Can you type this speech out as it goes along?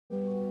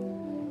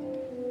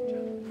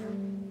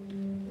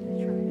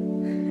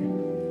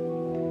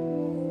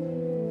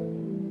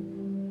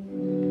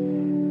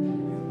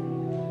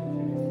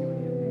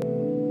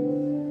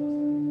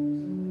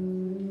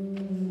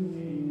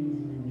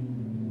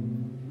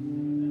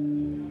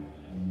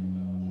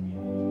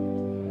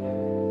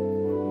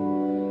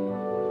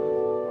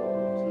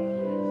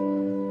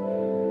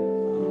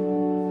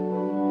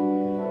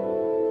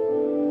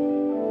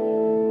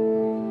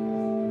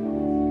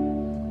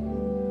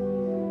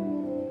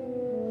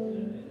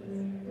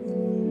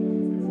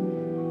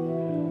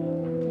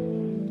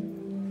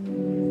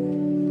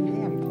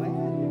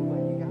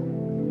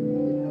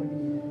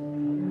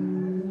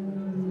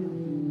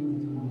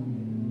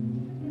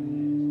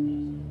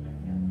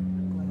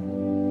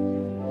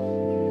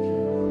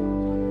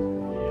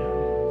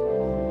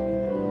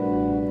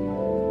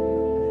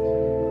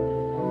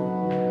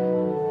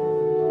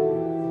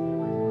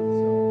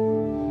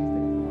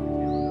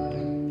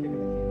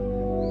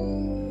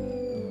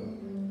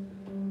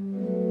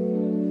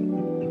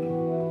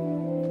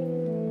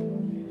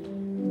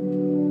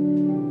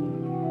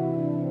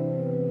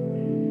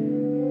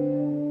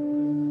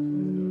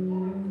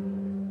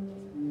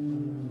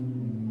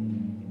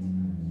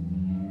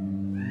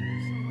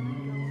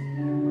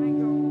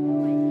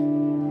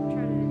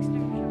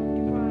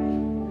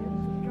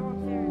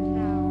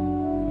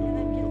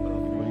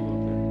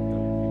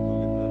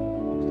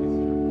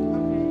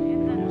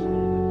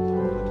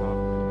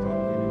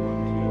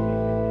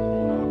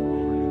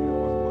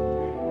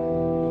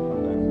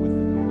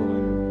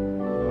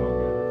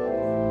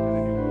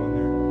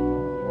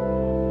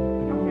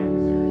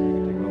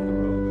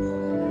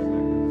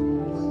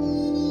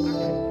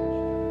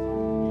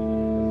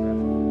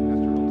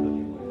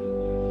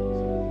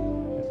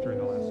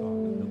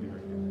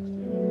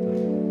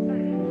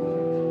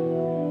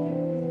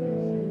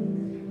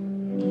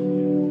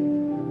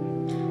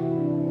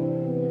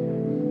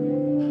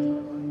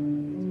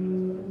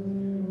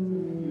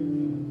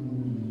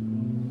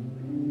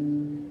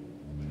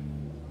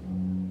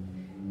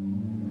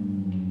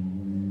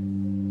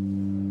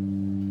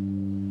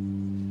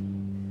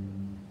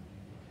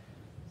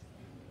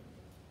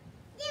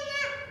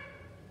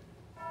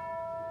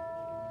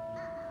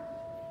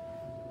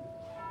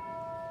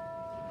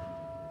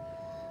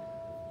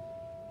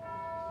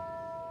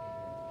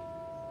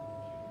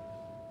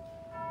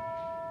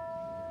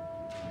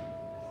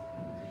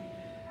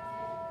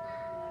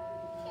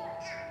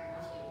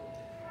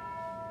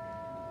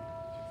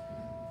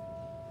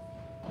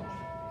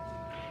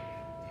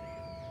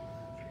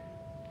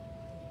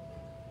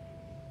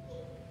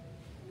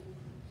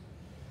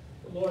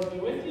Lord be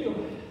with you.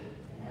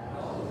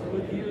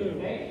 With you.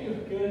 Thank you.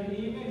 Good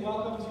evening.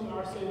 Welcome to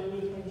Our Savior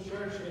Lutheran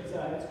Church.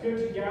 It's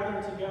good to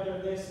gather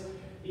together this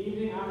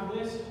evening on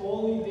this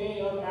holy day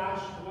of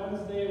Ash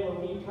Wednesday, where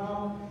we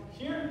come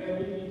here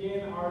and we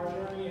begin our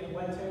journey in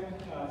Lenten,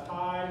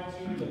 tied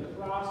to the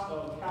cross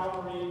of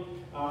Calvary.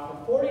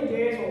 For 40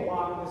 days we'll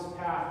walk this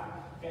path,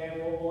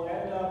 and we'll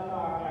end up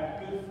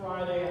at Good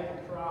Friday at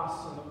the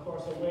cross, and of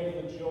course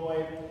awaiting the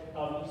joy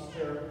of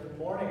Easter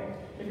morning.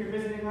 If you're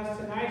visiting us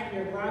tonight, we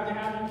are glad to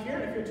have you here.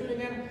 If you're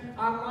tuning in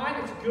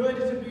online, it's good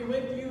to be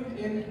with you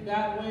in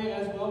that way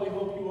as well. We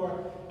hope you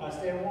are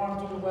staying warm,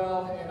 doing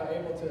well, and are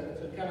able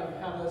to kind of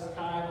have this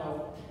time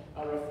of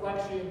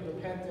reflection,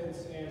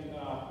 repentance,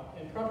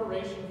 and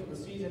preparation for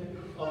the season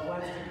of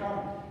Lent to come.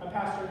 I'm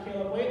Pastor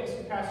Caleb Waite. This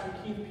is Pastor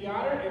Keith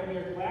Piotr, and we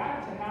are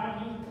glad to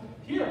have you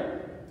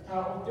here.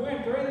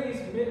 During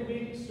these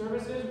midweek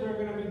services, we're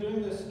going to be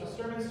doing a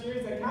sermon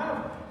series that kind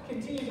of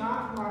continues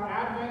on from our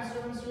Advent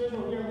sermon series,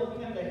 where we are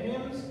looking at the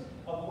hymns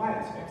of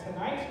Lent. And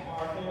tonight,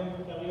 our hymn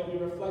that we will be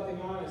reflecting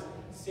on is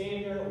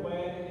Savior,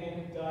 When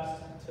in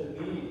Dust to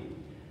Thee.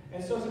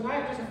 And so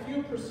tonight, just a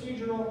few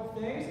procedural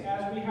things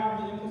as we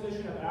have the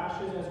imposition of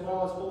ashes as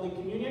well as Holy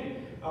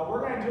Communion.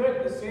 We're going to do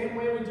it the same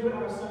way we do it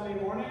on a Sunday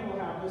morning.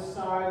 We'll have this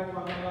side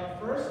coming up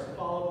first,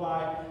 followed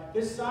by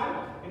this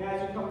side. And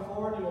as you come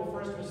forward, you will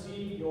first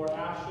receive your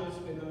ashes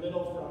in the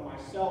middle from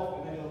myself,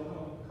 and then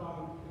you'll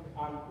come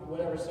on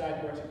whatever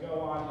side you are to go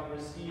on and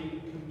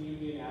receive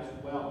communion as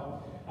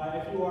well.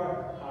 If you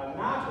are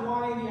not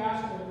wanting the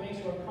ashes, if it makes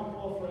you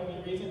uncomfortable for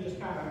any reason, just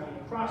kind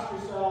of cross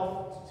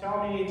yourself,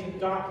 tell me to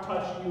not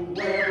touch you,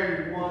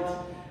 whatever you want.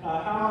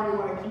 However you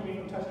want to keep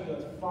me from touching you,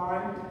 that's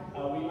fine.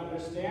 We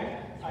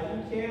understand.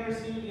 You can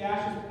receive the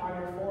ashes on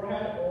your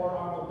forehead or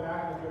on the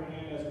back of your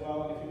hand as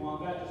well. And if you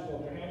want that, just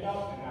hold your hand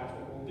up, and that's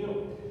what we'll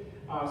do.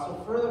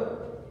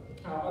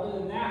 Other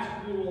than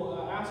that, we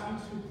will ask you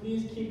to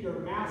please keep your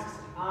masks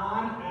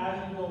on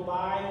as you go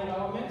by the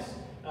elements.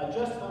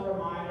 Just a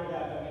reminder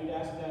that we'd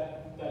ask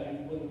that you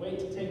would wait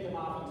to take them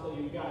off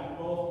until you've gotten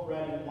both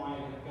bread and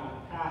wine and have gotten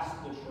past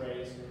the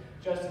trays,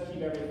 just to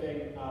keep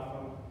everything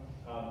from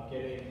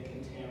getting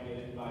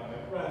contaminated by my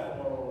breath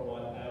or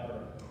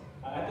whatever.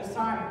 At this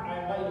time,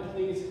 I invite you to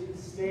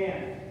please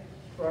stand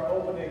for our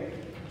opening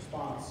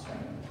response.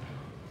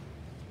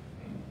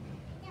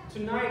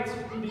 Tonight,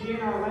 we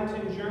begin our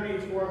Lenten journey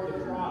toward the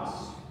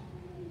cross.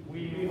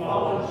 We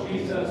follow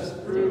Jesus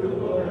through the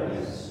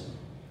wilderness.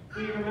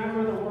 We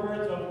remember the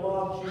words of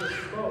love Jesus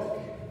spoke.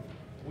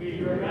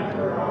 We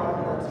remember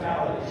our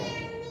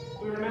mortality.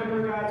 We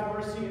remember God's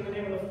mercy in the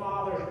name of the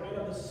Father, and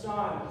of the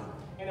Son,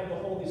 and of the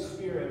Holy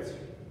Spirit.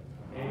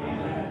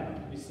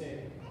 Amen. We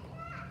sing.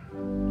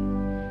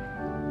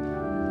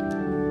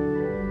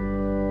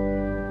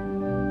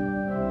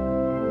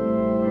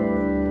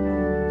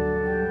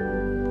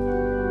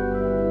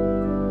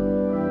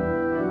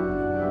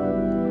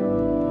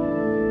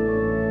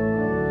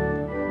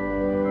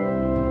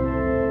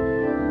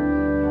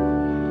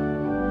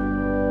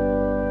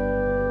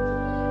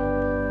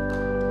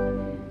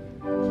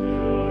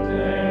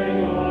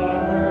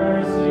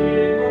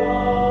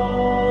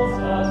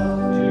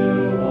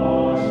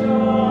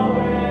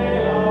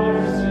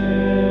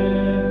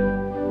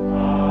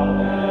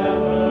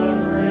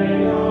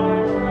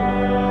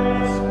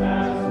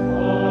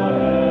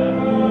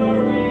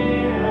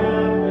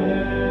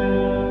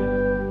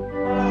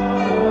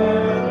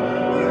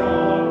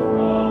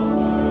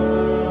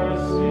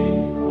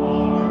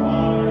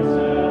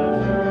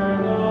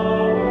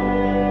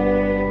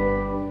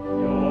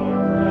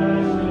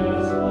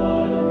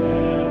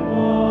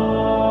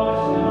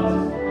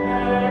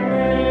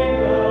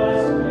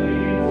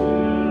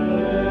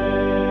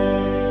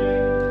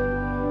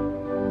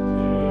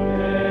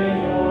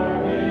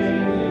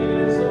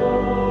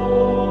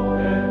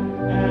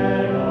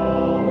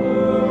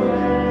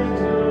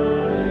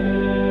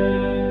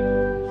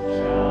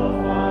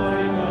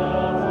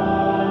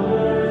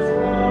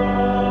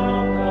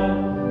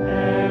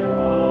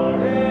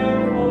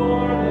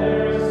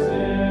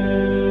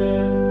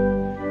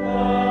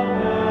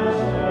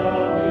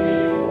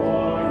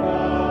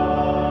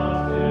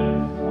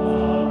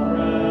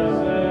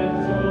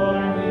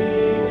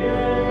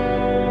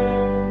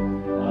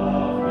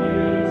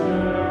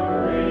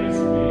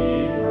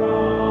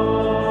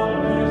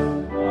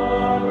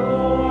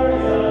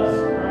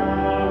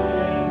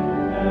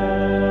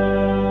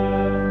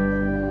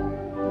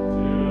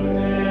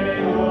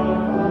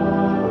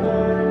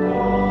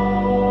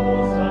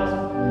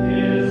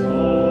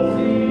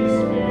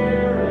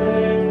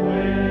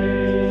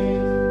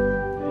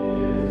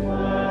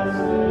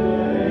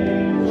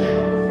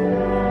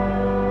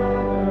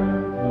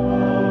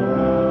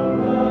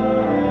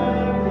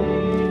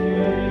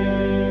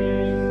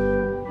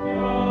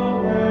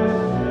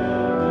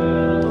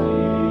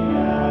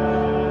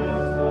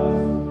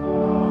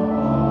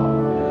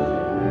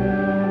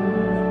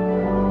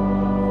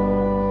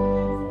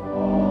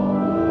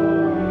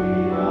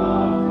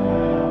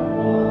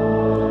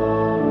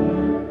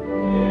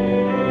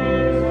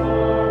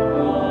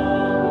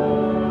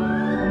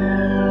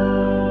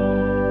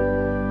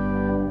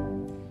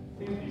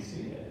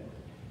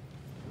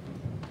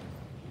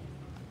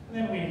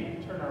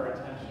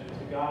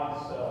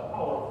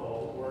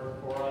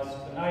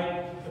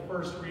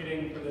 first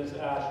reading for this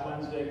Ash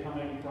Wednesday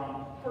coming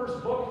from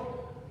first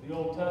book, the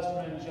Old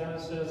Testament,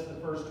 Genesis, the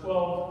first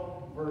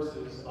 12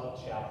 verses of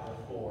chapter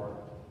 4.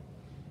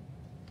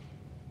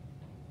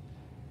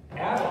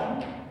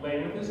 Adam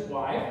lay with his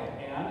wife,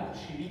 and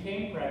she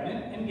became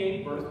pregnant and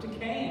gave birth to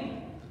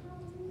Cain.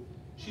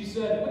 She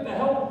said, "With the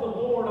help of the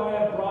Lord I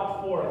have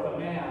brought forth a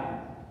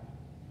man."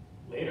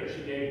 Later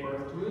she gave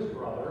birth to his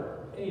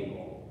brother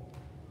Abel.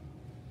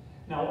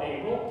 Now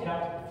Abel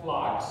kept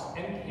flocks,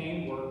 and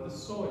Cain worked the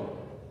soil.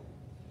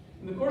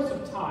 In the course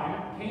of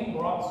time, Cain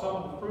brought some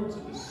of the fruits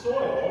of the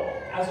soil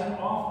as an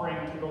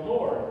offering to the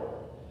Lord.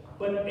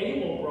 But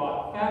Abel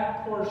brought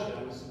fat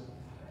portions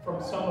from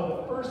some of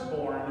the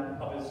firstborn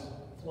of his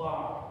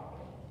flock.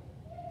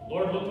 The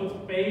Lord looked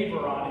with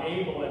favor on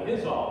Abel and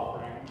his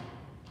offering,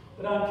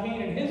 but on Cain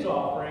and his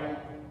offering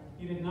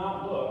he did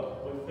not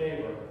look with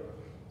favor.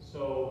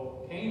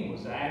 So Cain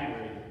was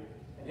angry,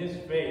 and his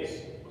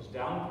face was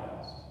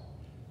downcast.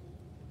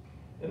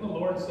 Then the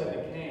Lord said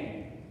to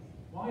Cain,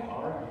 "Why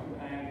are you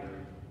angry?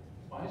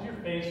 Why is your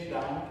face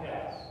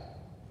downcast?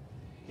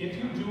 If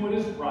you do what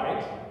is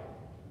right,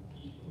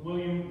 will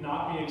you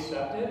not be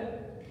accepted?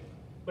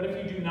 But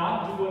if you do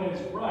not do what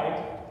is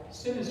right,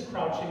 sin is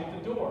crouching at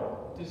the door,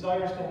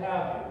 desires to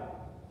have you,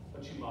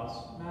 but you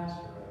must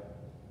master it."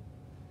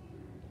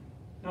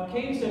 Now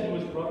Cain said to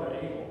his brother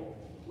Abel,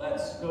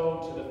 "Let's go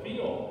to the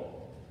field."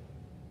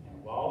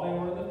 And while they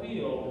were in the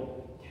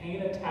field,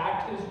 Cain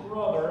attacked his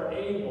brother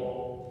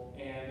Abel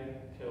and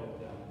killed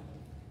him.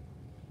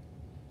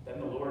 Then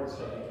the Lord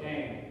said to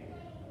Cain,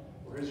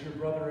 "Where is your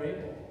brother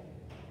Abel?"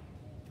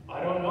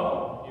 "I don't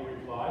know," he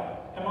replied.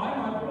 "Am I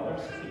my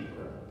brother's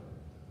keeper?"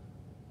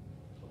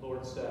 The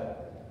Lord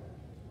said,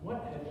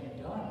 "What have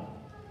you done?"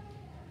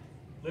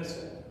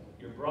 "Listen,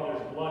 your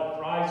brother's blood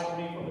cries to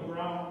me from the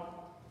ground.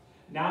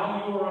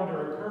 Now you are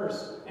under a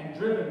curse and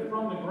driven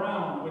from the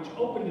ground, which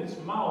opened its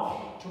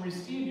mouth to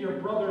receive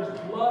your brother's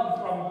blood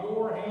from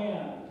your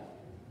hand.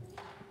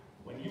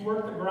 When you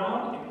work the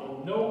ground, it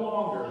will no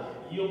longer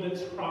yield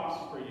its crops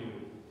for you.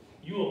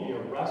 You will be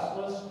a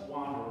restless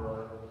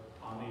wanderer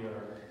on the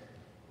earth."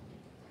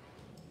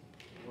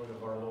 Word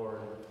of our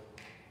Lord.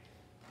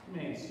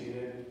 Remain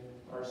seated.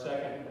 Our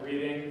second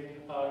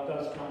reading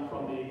does come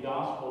from the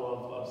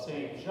Gospel of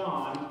St.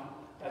 John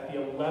at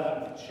the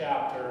 11th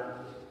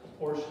chapter, a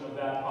portion of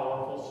that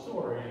powerful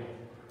story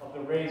of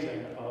the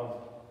raising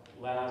of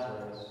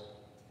Lazarus.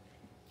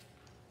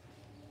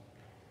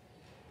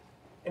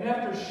 And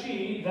after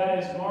she, that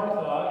is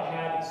Martha,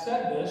 had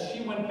said this,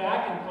 she went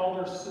back and called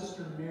her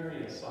sister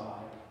Mary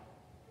aside.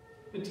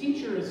 "The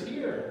teacher is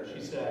here,"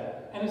 she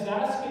said, "and is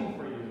asking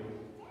for you."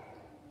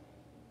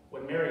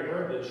 When Mary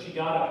heard this, she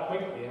got up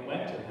quickly and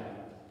went to him.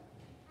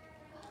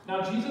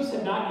 Now Jesus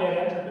had not yet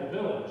entered the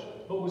village,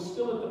 but was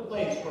still at the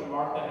place where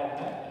Martha had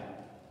met him.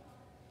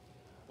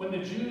 When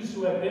the Jews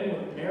who had been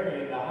with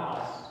Mary in the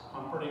house,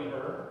 comforting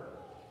her,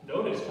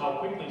 noticed how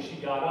quickly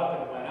she got up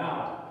and went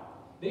out,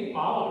 they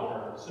followed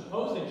her,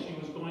 supposing she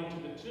was going to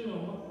the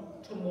tomb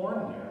to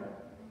mourn there.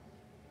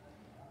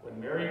 When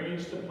Mary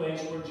reached the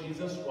place where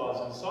Jesus was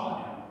and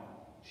saw him,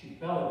 she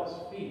fell at his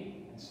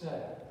feet and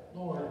said,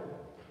 "Lord,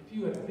 if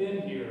you had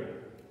been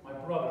here, my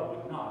brother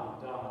would not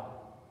have died."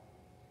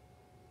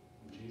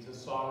 When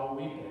Jesus saw her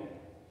weeping,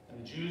 and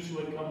the Jews who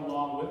had come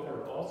along with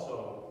her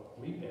also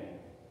weeping,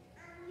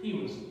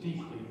 he was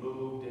deeply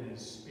moved in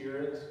his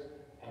spirit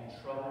and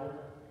troubled.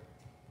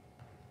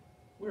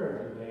 "Where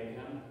have you laid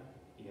him?"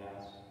 he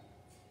asked.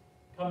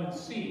 "Come and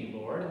see,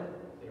 Lord,"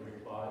 they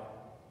replied.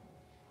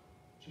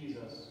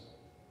 Jesus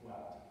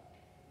wept.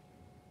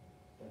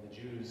 Then the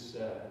Jews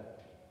said,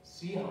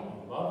 "See how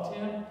he loved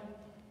him?"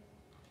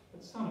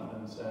 But some of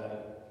them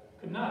said,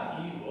 "Could not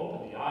he who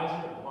opened the eyes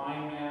of the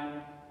blind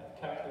man have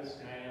kept this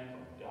man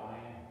from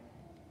dying?"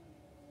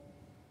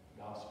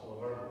 Gospel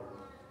of our Lord.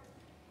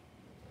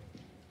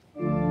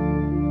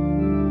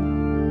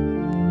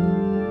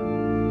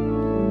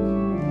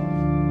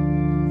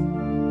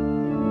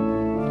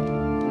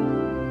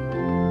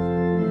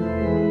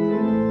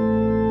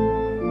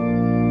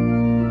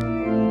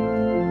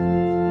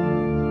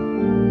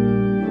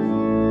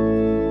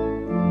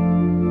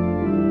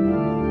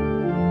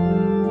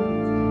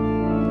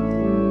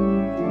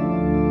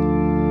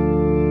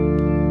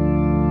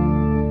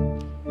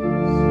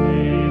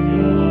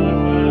 Savior,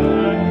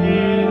 back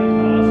in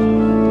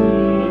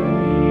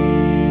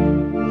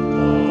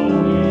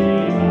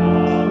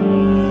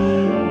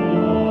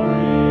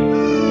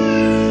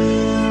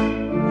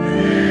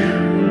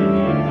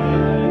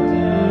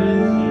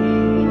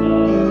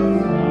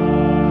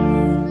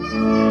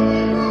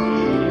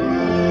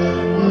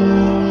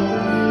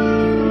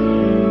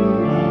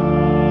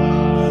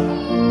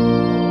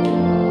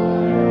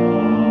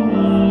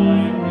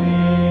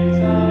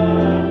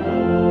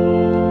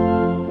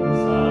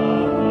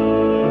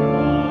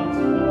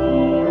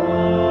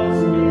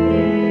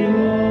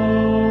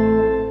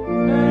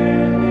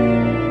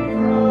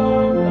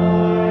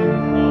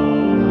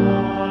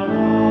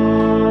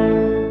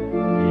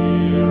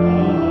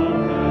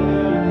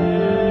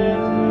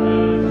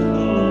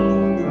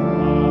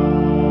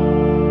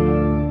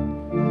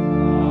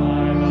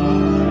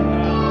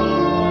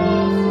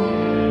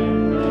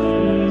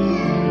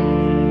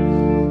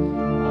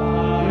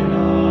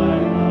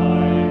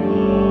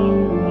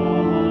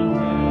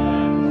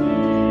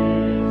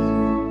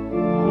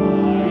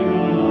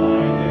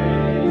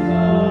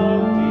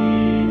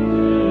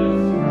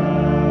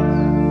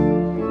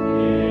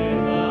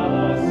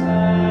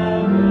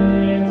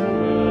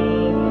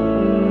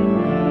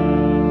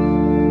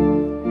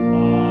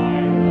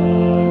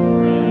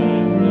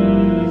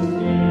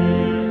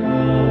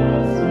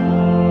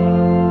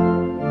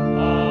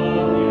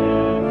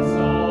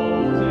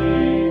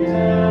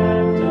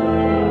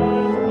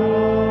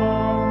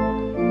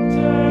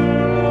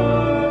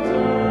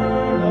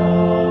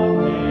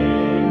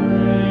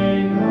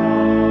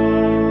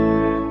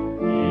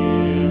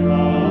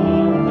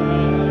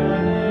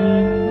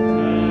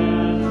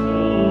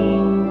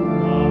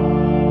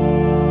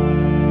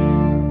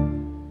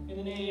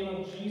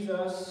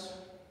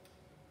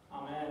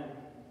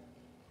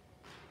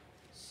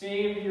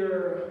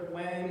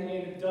When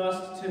in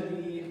dust to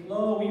thee,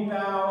 lo, we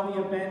bow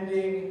the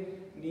bending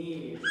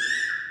knee.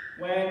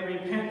 When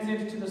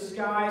repentant to the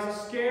skies,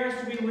 scarce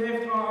we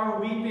lift our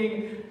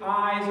weeping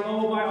eyes.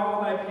 Oh, by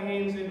all thy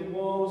pains and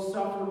woes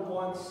suffered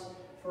once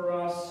for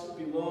us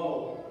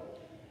below.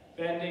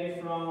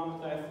 Bending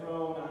from thy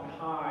throne on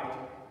high,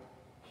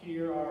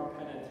 hear our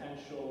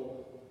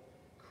penitential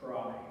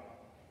cry.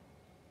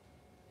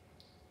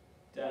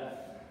 Death.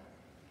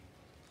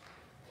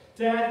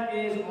 Death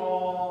is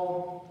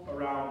all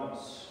around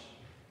us.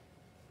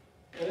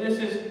 And this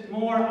is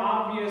more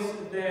obvious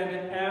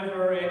than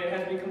ever, and it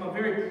has become a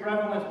very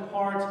prevalent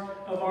part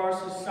of our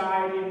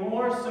society,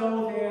 more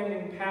so than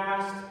in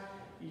past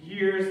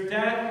years.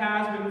 Death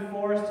has been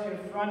forced in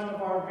front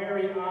of our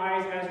very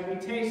eyes. As we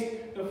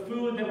taste the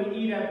food that we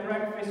eat at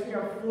breakfast, we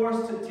are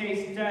forced to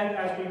taste death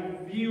as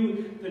we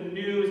view the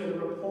news and the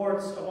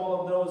reports of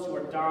all of those who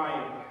are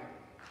dying.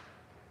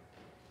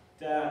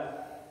 Death.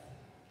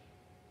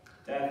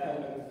 Death has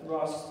been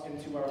thrust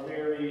into our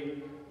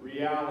very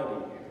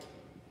reality.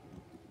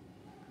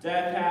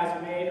 Death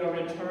has made a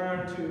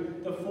return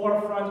to the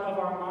forefront of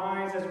our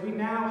minds as we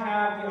now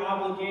have the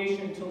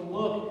obligation to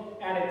look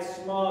at its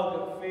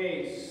smug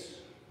face.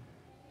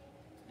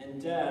 And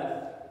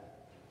death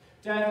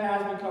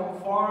has become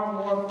far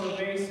more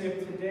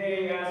pervasive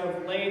today as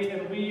of late,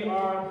 and we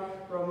are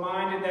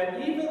reminded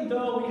that even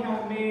though we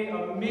have made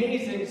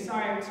amazing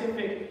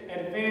scientific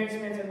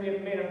advancements and we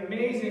have made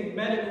amazing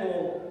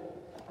medical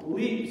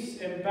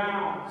leaps and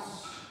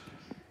bounds,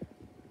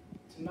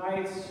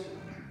 tonight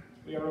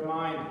we are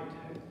reminded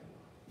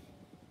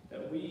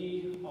that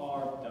we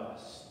are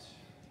dust,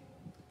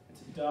 and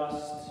to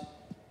dust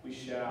we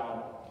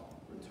shall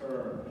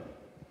return.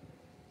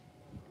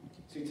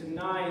 See,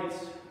 tonight,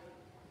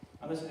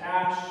 on this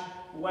Ash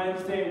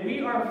Wednesday, we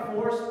are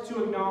forced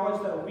to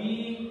acknowledge that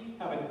we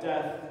have a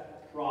death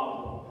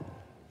problem.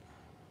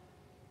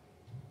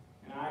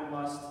 And I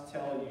must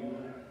tell you,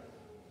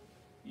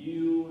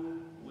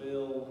 you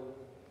will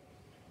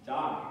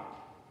die.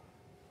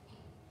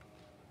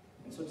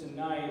 And so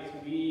tonight,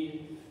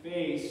 we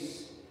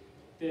face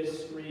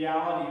this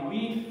reality.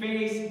 We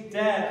face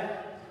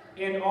death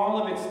in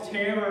all of its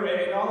terror,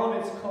 and all of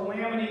its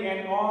calamity,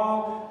 and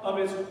all of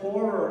its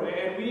horror.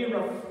 And we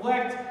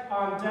reflect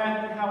on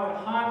death and how it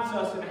haunts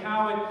us, and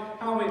how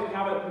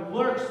it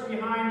lurks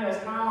behind us,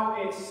 how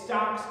it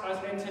stalks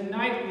us. And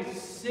tonight we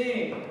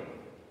sing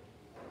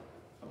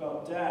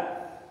about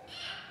death.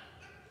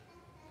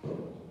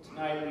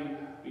 Tonight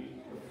we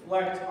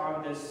reflect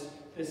on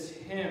this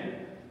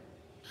hymn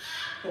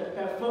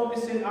that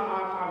focuses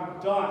on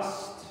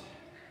dust.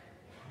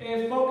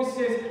 It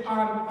focuses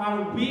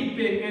on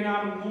weeping and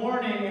on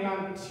mourning and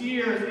on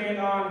tears and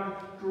on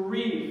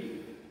grief.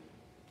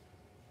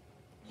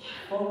 It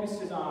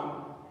focuses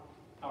on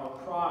our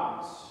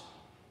cries.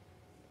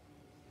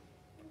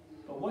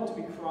 But what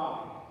do we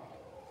cry?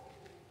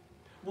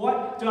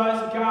 What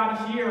does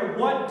God hear?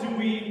 What do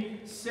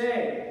we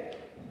say?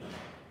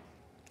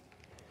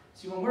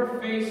 See, when we're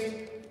faced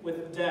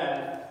with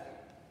death,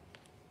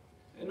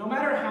 and no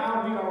matter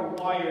how we are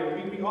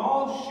wired, we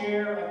all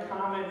share a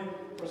common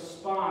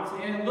response.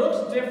 And it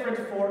looks different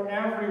for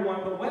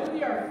everyone, but when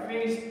we are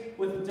faced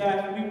with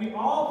death, we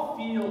all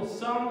feel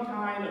some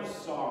kind of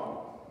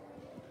sorrow.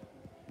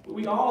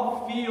 We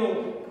all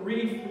feel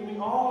grief. We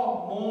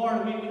all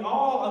mourn. We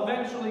all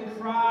eventually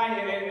cry,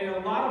 and a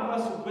lot of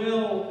us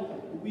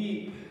will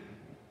weep.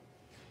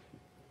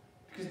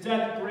 Because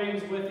death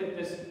brings with it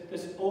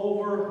this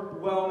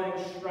overwhelming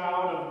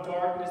shroud of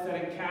darkness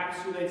that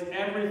encapsulates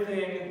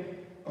everything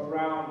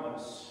around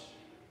us.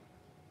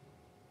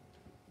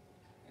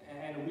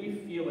 And we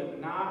feel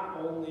it not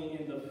only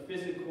in the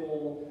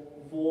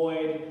physical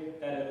void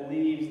that it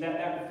leaves,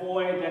 that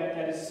void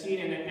that is seen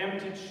in an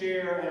empty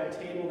chair at a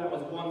table that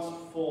was once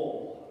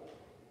full.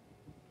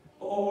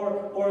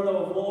 Or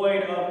the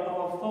void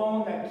of a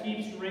phone that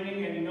keeps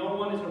ringing and no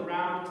one is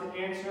around to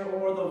answer,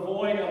 or the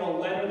void of a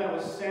letter that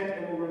was sent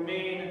and will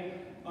remain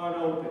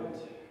unopened.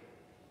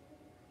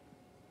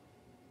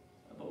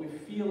 But we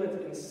feel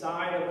it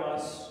inside of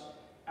us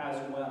as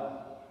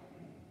well.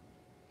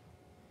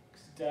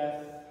 Because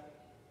death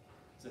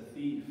is a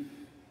thief.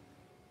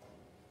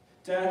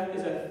 Death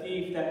is a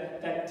thief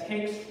that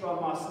takes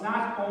from us,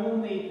 not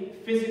only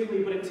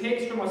physically, but it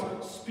takes from us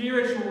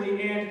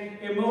spiritually and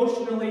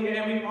emotionally.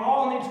 And we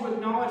all need to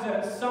acknowledge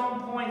that at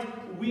some point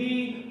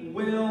we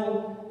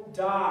will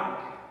die.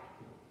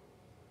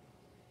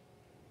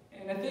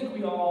 And I think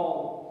we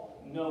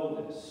all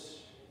know this.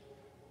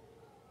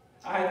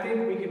 I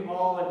think we can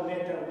all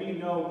admit that we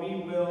know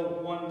we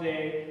will one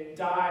day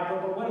die.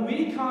 But when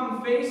we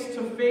come face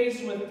to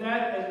face with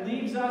death, it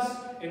leaves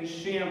us in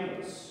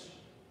shambles.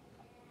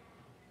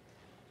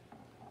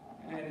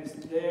 And it's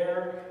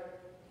there,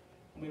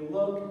 when we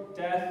look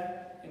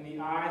death in the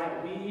eye,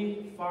 that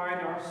we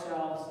find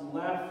ourselves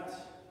left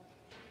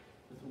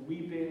with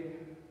weeping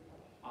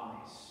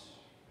eyes.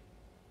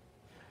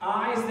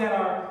 Eyes that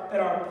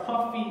are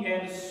puffy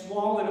and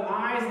swollen,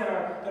 eyes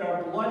that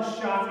are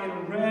bloodshot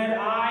and red,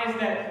 eyes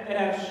that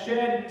have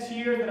shed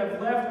tears, that have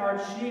left our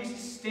cheeks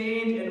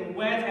stained and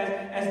wet,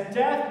 as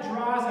death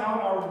draws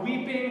out our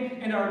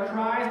weeping and our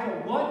cries.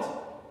 But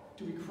what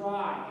do we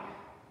cry?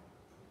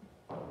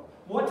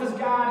 What does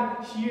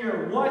God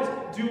hear?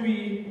 What do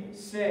we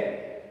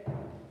say?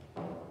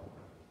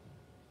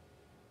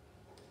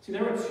 See,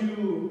 there were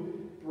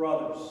two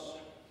brothers.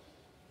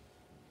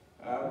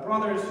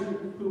 Brothers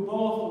who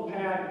both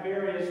had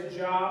various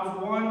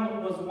jobs.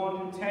 One was one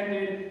who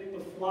tended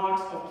the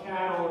flocks of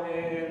cattle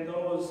and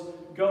those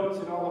goats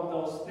and all of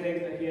those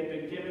things that he had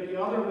been given.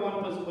 The other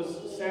one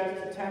was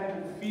sent to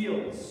tend the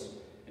fields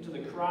and to the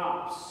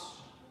crops.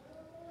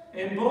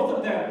 And both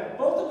of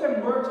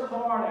them worked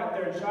hard at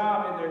their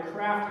job and their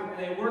craft, and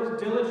they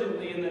worked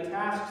diligently in the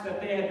tasks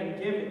that they had been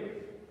given.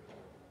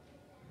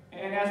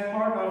 And as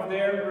part of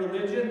their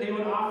religion, they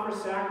would offer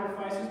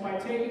sacrifices by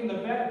taking the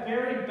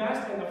very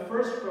best and the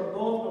first from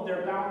both of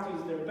their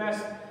bounties, their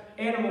best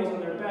animals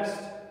and their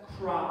best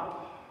crop.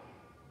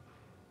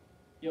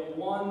 Yet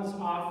one's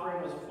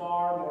offering was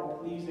far more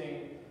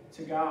pleasing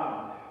to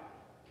God.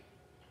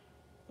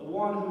 The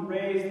one who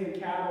raised the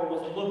cattle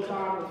was looked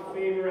on with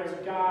favor as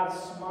God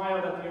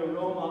smiled at the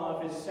aroma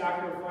of his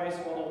sacrifice,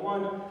 while the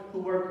one who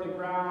worked the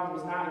ground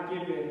was not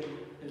given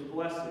his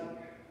blessing.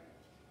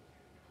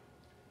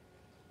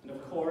 And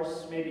of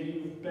course, maybe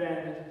you've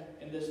been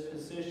in this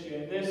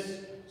position.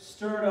 This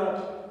stirred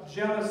up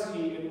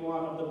jealousy in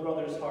one of the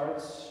brothers'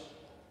 hearts.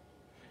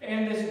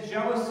 And this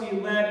jealousy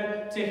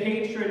led to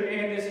hatred,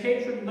 and this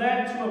hatred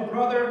led to a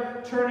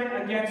brother turning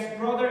against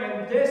brother,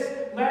 and this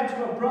led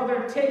to a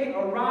brother taking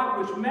a rock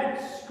which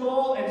met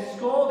skull, and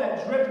skull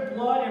that dripped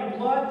blood, and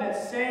blood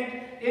that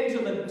sank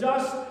into the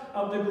dust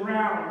of the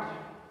ground.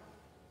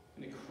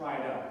 And it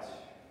cried out.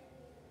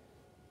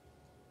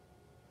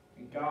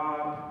 And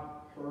God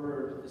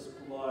heard this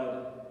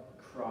blood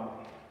cry.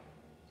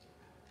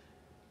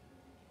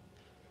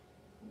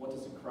 What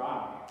does it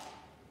cry?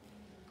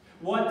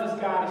 What does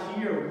God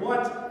hear?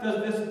 What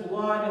does this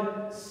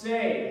blood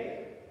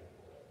say?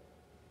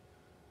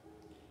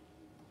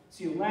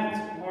 See,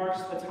 Lent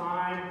marks the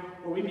time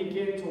where we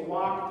begin to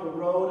walk the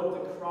road of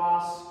the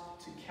cross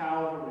to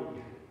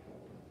Calvary.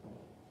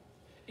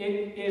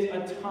 It is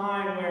a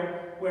time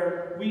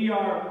where we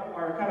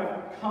are kind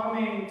of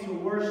coming to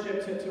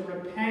worship, to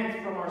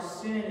repent from our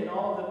sin and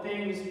all of the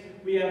things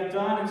we have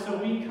done. And so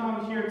we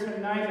come here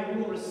tonight and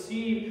we will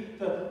receive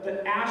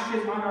the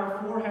ashes on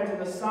our foreheads and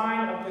the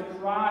sign of the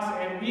cross.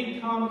 And we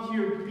come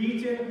here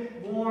beaten,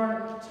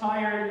 worn,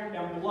 tired,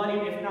 and bloody,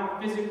 if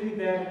not physically,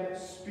 then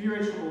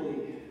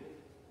spiritually.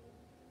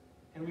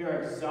 And we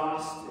are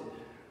exhausted.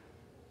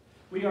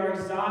 We are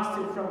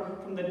exhausted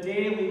from the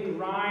daily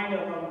grind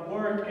of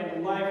work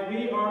and life.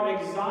 We are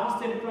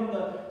exhausted from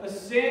the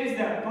sins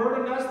that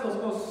burden us,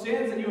 those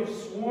sins that you have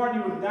sworn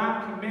you would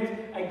not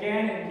commit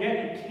again, and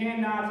yet you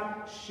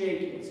cannot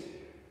shake it.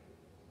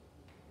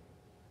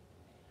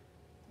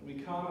 We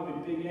come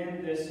and we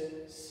begin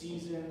this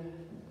season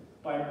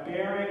by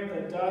bearing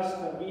the dust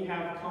that we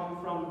have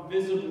come from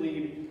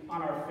visibly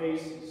on our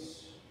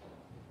faces.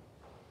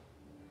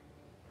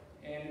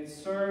 And it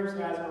serves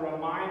as a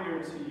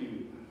reminder to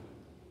you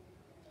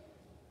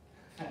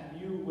that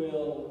you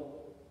will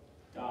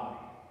die.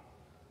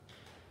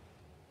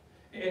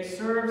 It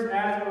serves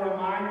as a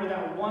reminder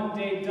that one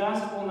day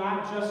dust will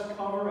not just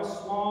cover a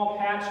small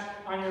patch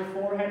on your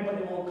forehead, but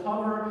it will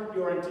cover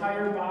your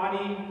entire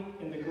body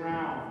in the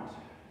ground.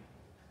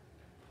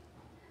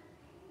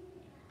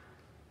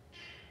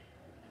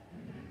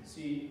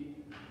 See,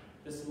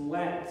 this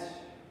Lent,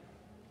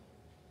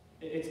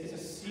 it's a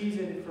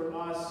season for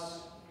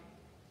us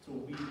to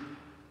weep.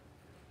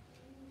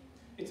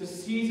 It's a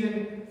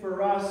season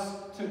for us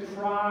to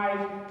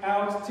cry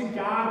out to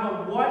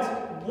God,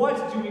 but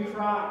what do we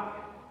cry?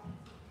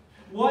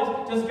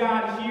 What does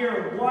God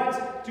hear?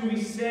 What do we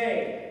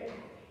say?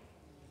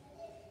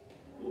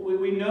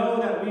 We know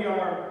that we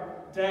are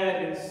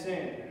dead in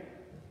sin.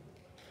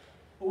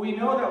 We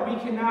know that we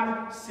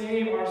cannot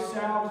save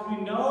ourselves.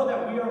 We know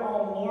that we are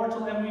all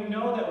mortal, and we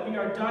know that we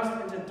are dust,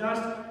 and to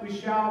dust we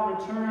shall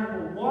return.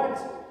 But what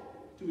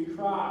do we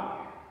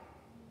cry?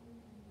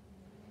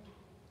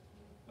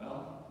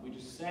 Well, we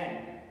just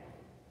sang.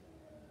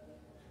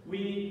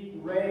 We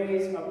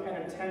raise a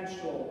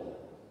penitential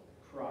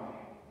cry.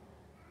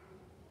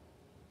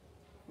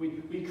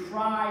 We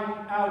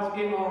cry out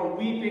in our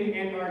weeping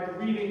and our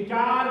grieving,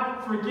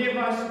 God, forgive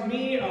us,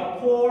 me, a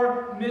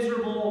poor,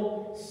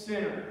 miserable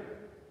sinner.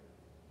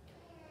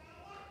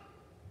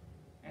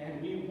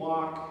 And we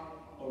walk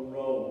a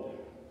road.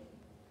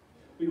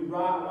 We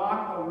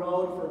walk a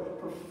road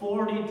for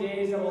 40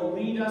 days that will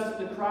lead us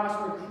to the cross,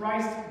 where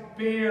Christ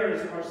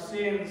bears our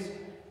sins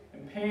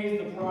and pays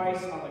the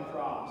price on the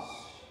cross.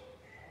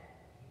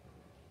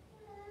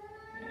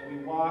 And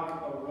we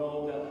walk a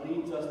road that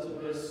leads us to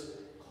this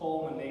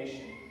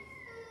culmination.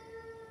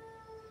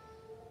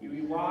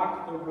 We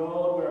walk the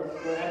road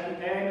where at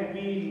the end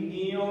we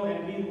kneel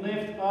and we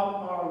lift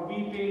up our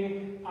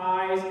weeping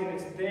eyes, and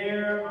it's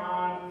there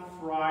on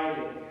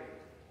Friday.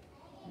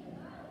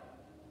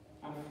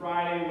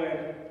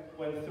 Friday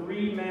when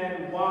three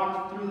men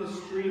walked through the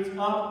streets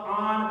up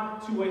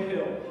onto a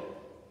hill.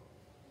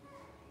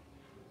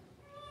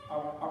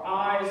 Our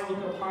eyes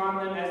look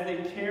upon them as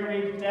they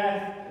carried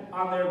death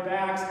on their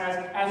backs.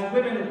 As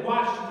women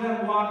watched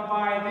them walk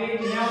by,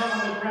 they knelt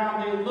on the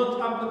ground, they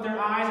looked up with their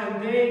eyes,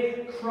 and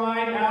they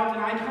cried out.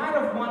 And I kind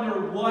of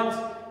wonder,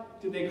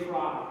 what did they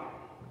cry?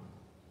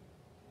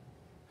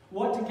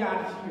 What did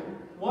God hear?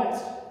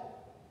 What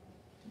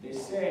did they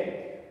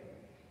say?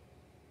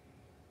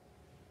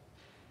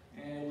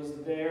 And it was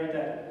there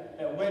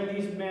that when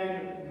these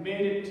men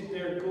made it to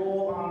their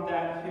goal on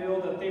that hill,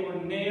 that they were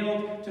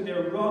nailed to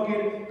their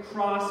rugged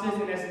crosses,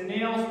 and as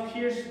nails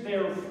pierced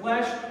their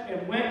flesh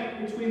and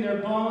went between their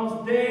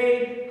bones,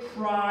 they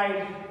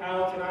cried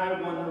out. And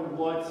I wonder,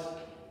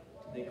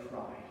 what did they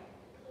cry?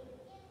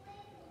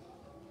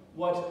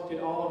 What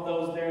did all of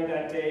those there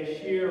that day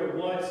hear?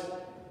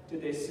 What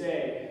did they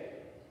say?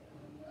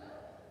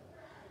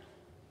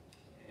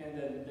 And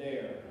then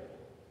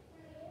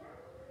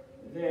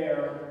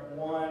there,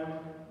 one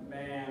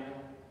man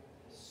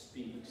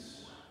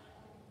speaks.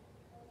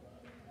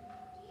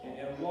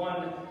 And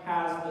one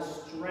has the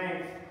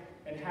strength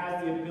and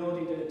has the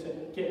ability to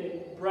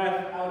get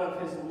breath out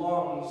of his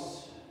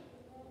lungs.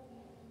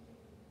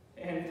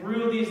 And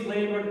through these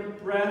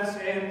labored breaths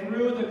and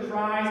through the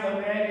cries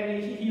of Ed,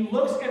 and he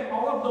looks at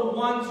all of the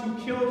ones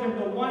who killed him,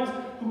 the ones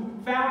who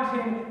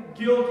found him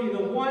guilty,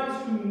 the ones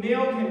who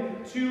nailed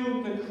him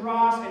to the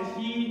cross,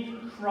 and he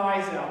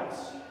cries out.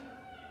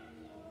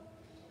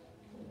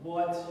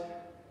 What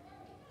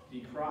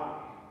did he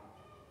cry?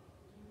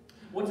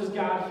 What does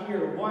God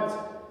hear?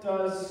 What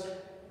does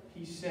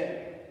he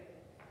say?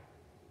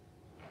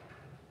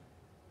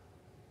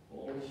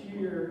 Well,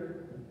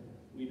 here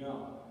we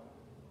know.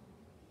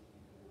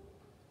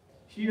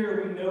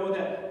 Here we know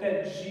that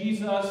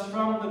Jesus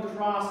from the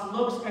cross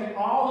looks at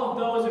all of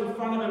those in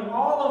front of him,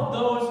 all of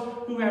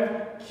those who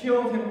have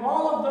killed him,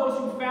 all of those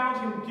who found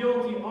him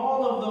guilty,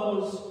 all of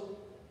those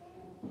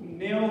who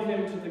nailed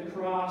him to the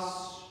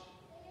cross,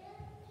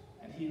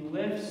 and he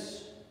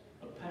lifts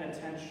a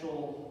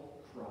penitential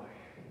cry.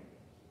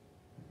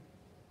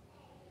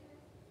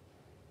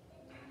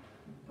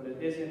 But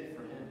it isn't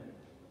for him.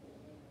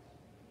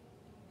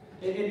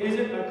 It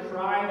isn't a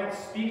cry that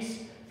speaks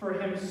for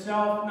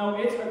himself. No,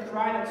 it's a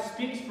cry that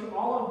speaks for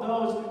all of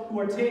those who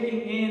are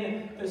taking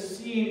in the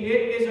scene.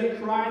 It is a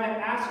cry that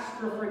asks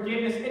for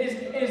forgiveness.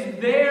 It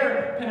is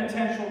their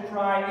penitential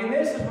cry. And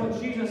this is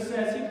what Jesus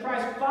says. He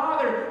cries,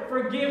 "Father,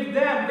 forgive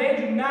them.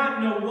 They do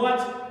not know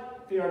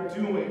what they are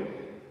doing."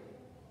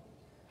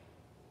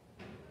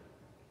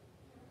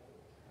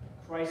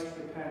 Christ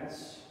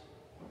repents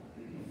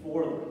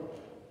for them.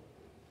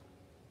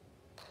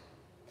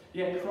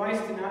 Yet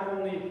Christ did not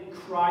only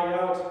cry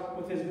out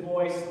with his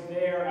voice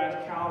there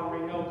at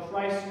Calvary. No,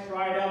 Christ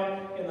cried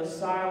out in the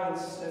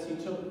silence as he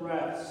took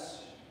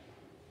breaths.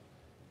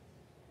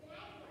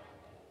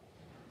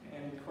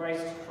 And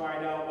Christ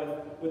cried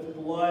out with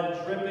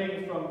blood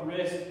dripping from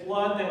wrist,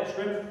 blood that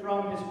dripped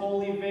from his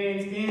holy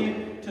veins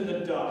into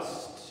the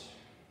dust.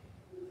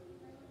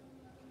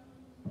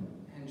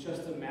 And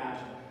just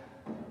imagine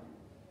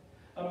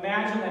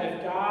that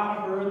if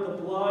God heard the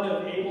blood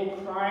of Abel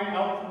crying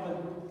out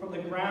from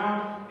the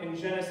ground in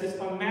Genesis,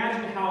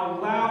 imagine how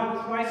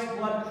loud Christ's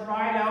blood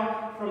cried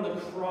out from the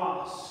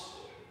cross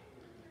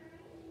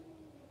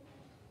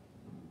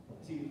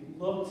as he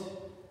looked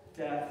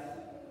death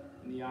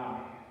in the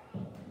eye.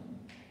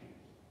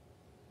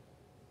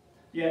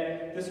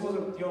 Yet, this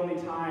wasn't the only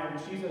time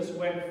Jesus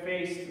went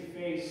face to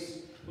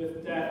face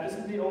with death. This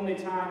is the only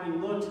time he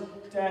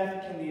looked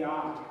death in the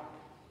eye.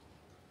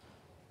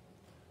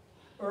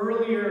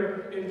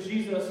 Earlier in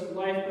Jesus'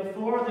 life,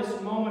 before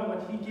this moment when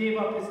he gave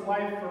up his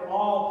life for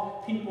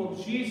all people,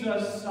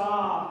 Jesus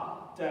saw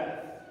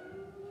death.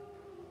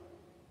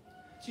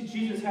 See,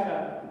 Jesus had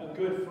a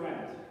good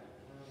friend.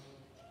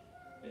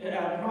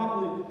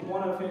 Probably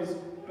one of his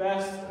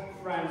best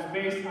friends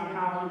based on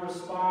how he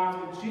responds.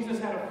 But Jesus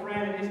had a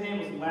friend, and his name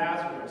was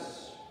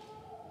Lazarus.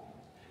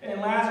 And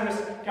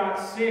Lazarus got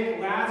sick.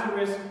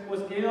 Lazarus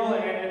was ill,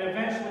 and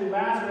eventually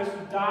Lazarus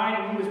died,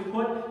 and he was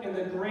put in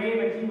the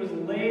grave, and he was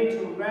laid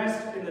to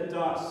rest in the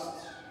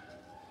dust.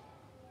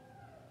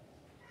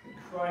 And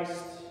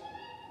Christ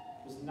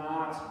was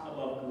not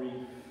above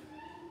grief.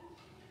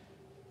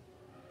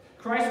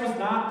 Christ was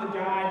not the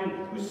guy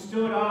who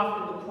stood off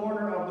in the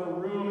corner of the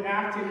room,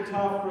 acting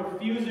tough,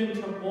 refusing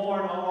to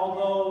mourn,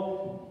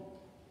 although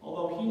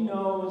he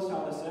knows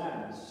how this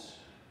ends.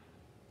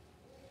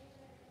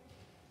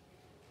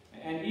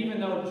 And even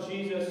though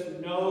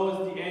Jesus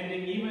knows the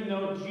ending, even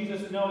though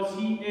Jesus knows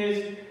he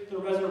is the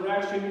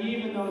resurrection,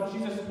 even though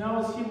Jesus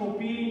knows he will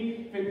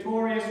be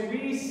victorious,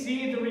 we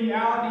see the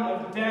reality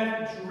of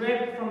death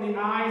drip from the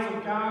eyes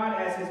of God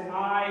as his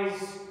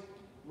eyes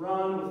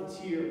run with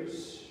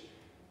tears.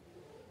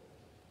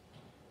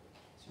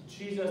 So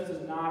Jesus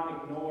does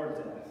not ignore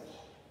death.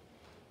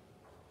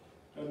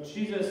 No,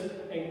 Jesus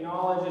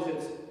acknowledges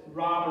its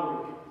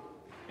robbery,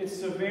 its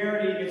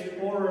severity, its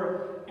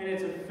horror, and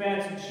its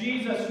offense.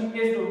 Jesus, who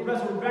is the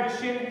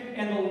resurrection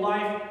and the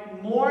life,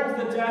 mourns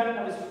the death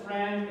of his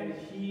friend, and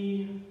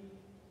he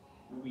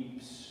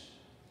weeps.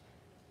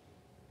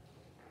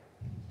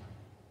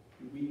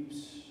 He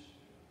weeps.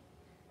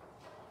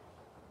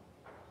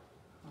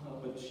 Oh,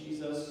 but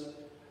Jesus,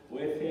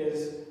 with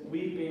his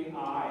weeping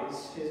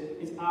eyes,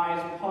 his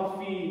eyes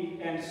puffy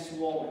and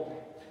swollen,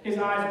 his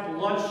eyes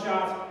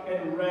bloodshot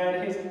and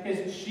red,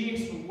 his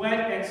cheeks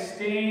wet and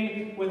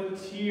stained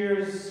with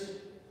tears,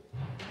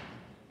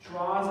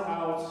 draws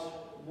out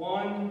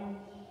one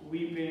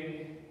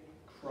weeping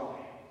cry.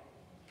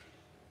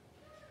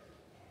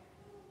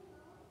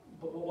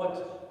 But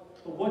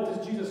what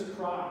does Jesus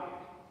cry?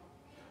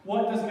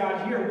 What does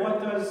God hear?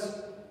 What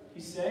does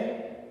he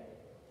say?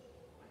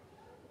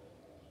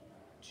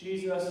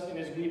 Jesus, in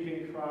his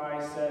weeping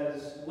cry,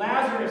 says,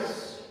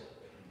 "Lazarus,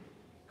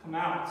 come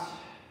out."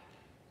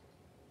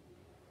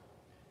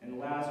 And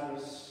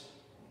Lazarus,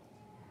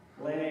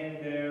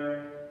 laying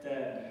there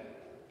dead,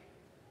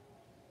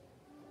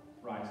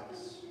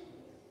 rises.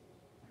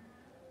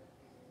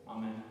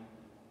 Amen.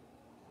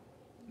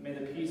 May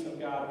the peace of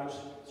God, which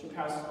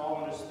surpasses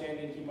all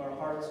understanding, keep our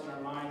hearts and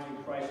our minds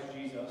in Christ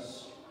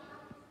Jesus.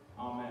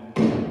 Amen.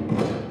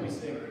 We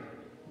sing.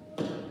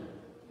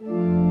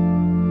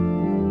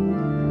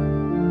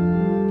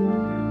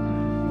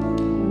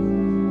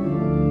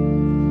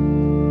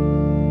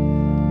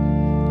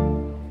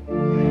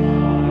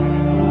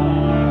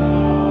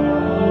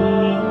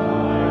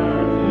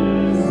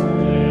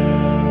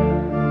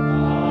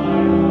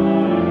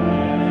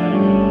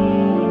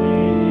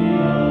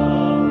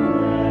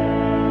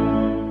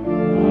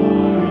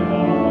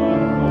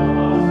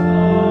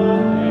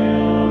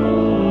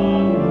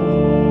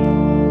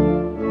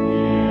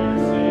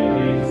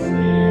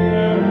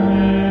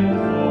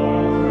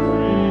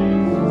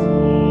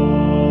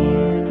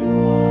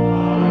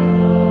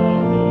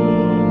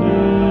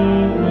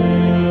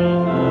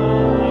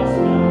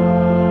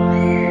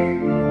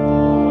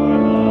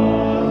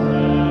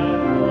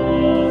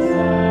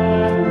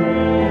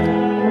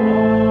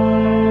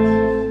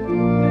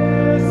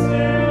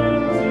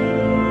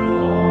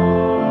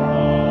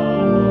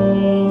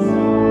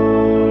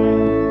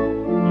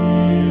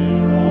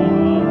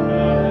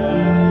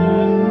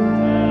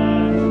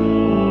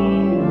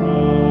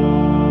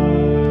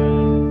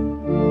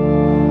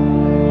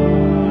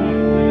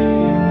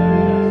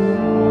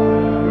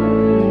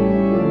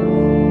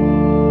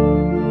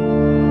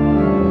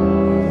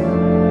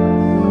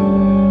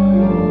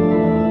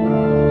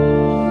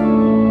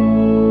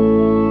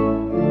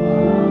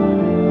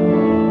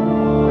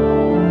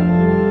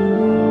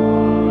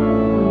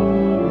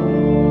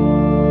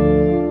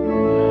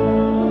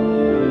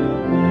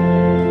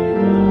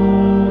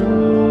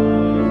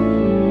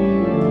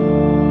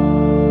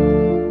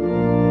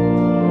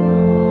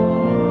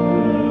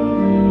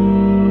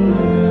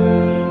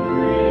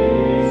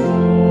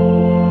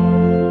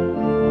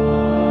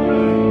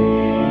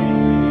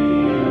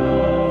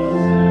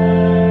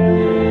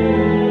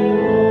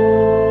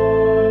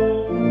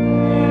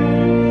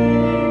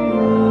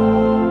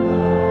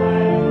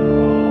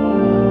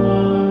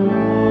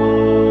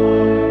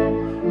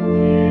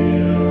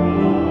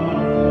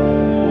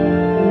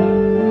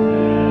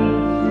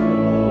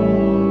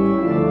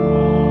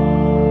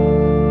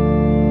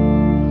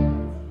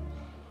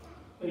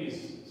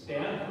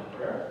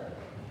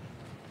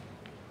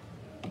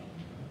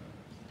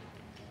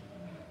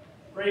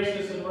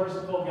 Gracious and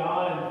merciful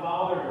God and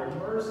Father, your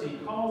mercy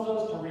calls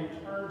us to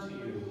return to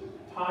you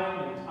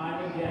time and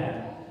time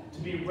again, to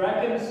be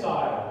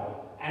reconciled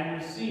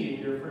and receive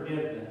your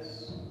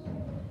forgiveness.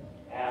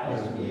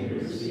 As we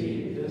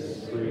receive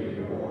this free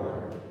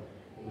reward,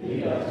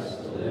 lead us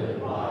to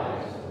live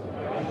lives of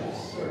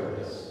righteous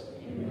service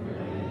in your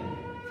name.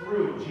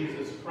 Through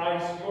Jesus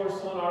Christ, your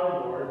Son,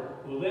 our Lord,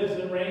 who lives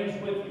and reigns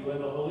with you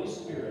in the Holy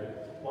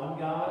Spirit, one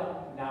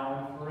God,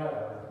 now and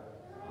forever.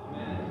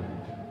 Amen.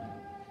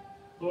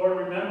 Lord,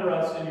 remember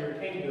us in your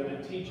kingdom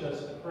and teach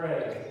us to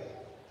pray.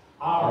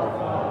 Our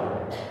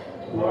Father,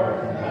 who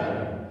art in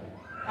heaven,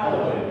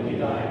 hallowed be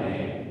thy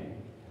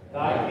name.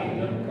 Thy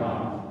kingdom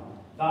come,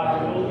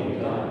 thy will be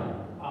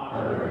done,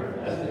 on earth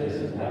as it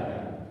is in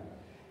heaven.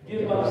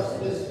 Give us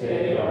this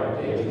day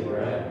our daily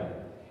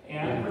bread,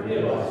 and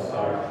forgive us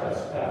our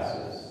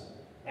trespasses,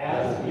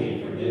 as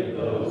we forgive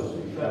those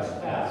who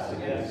trespass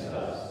against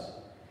us.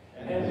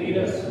 And lead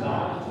us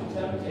not into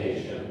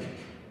temptation,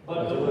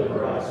 but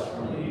deliver us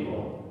from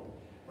evil.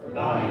 For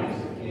thine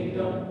is the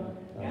kingdom,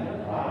 and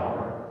the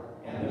power,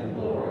 and the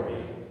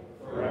glory,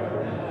 forever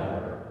and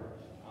ever.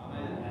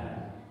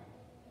 Amen.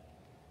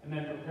 And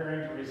then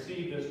preparing to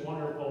receive this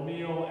wonderful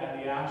meal and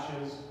the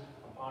ashes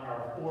upon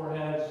our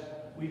foreheads,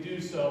 we do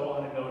so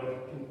on a note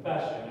of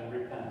confession and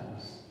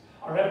repentance.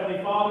 Our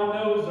Heavenly Father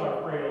knows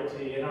our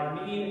frailty and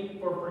our need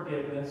for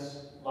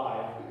forgiveness,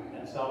 life,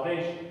 and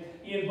salvation.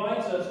 He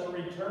invites us to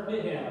return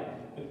to Him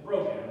with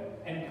broken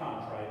and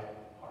contrite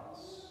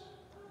hearts.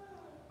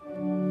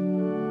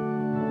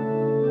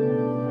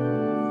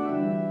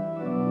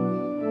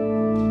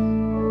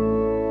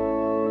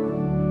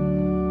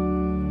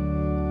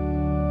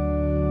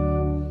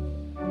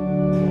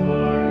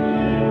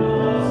 Forgive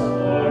us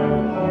for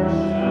our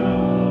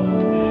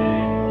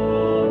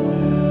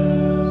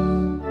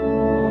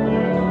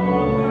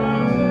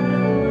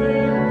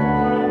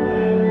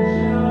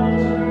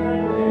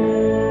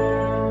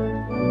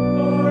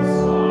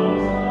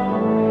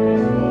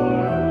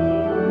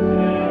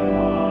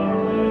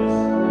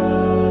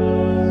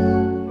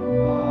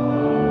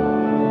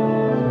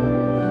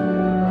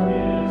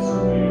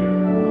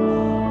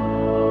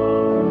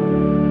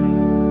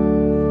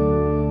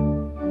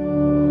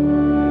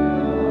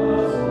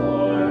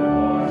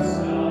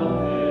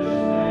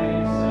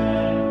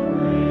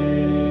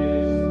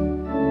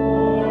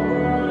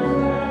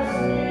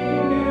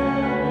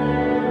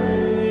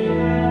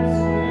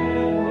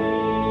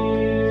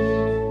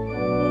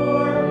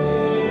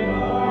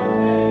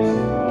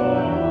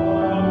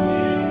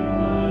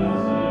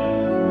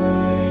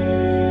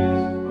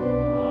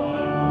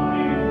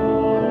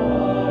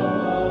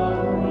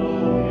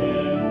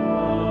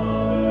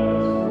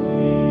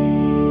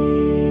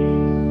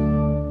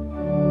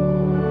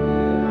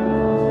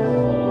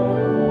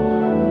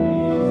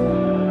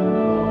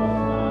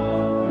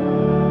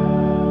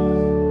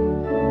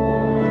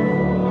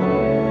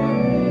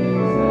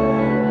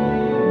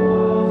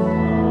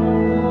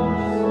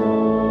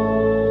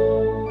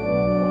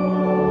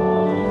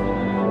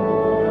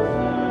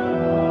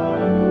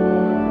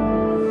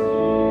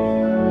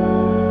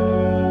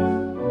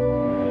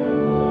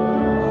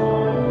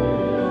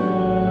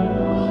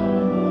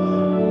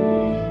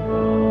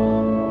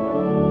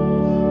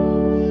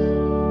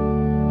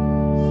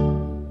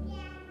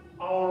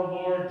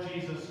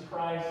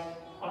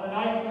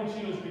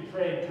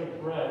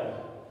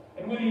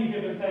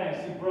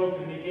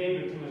broken, and he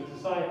gave it to his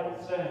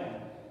disciples, saying,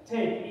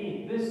 "Take,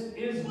 eat, this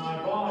is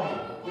my body,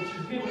 which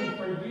is given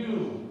for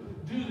you.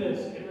 Do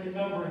this in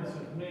remembrance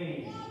of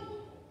me."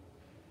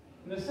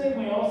 In the same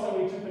way also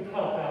he took the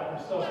cup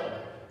after supper.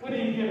 When he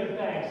had given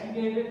thanks,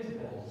 he gave it to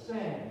them,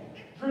 saying,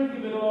 "Drink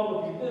of it all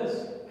of you.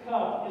 This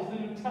cup is the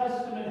New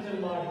Testament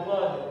in my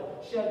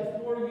blood, shed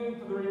for you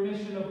for the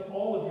remission of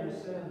all of your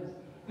sins.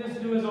 This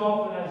do as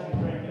often as you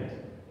drink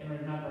it in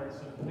remembrance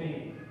of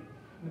me."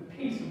 And the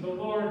peace of the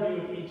Lord be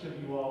with each of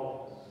you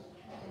always.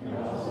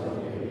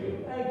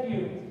 Thank you.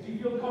 Do you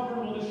feel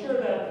comfortable to share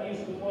that peace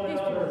with one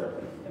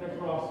another and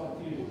across the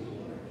pews?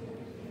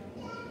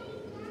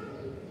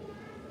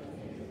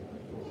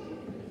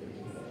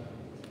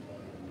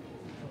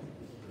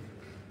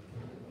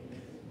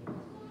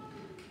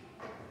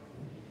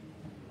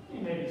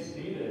 You may be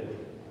seated.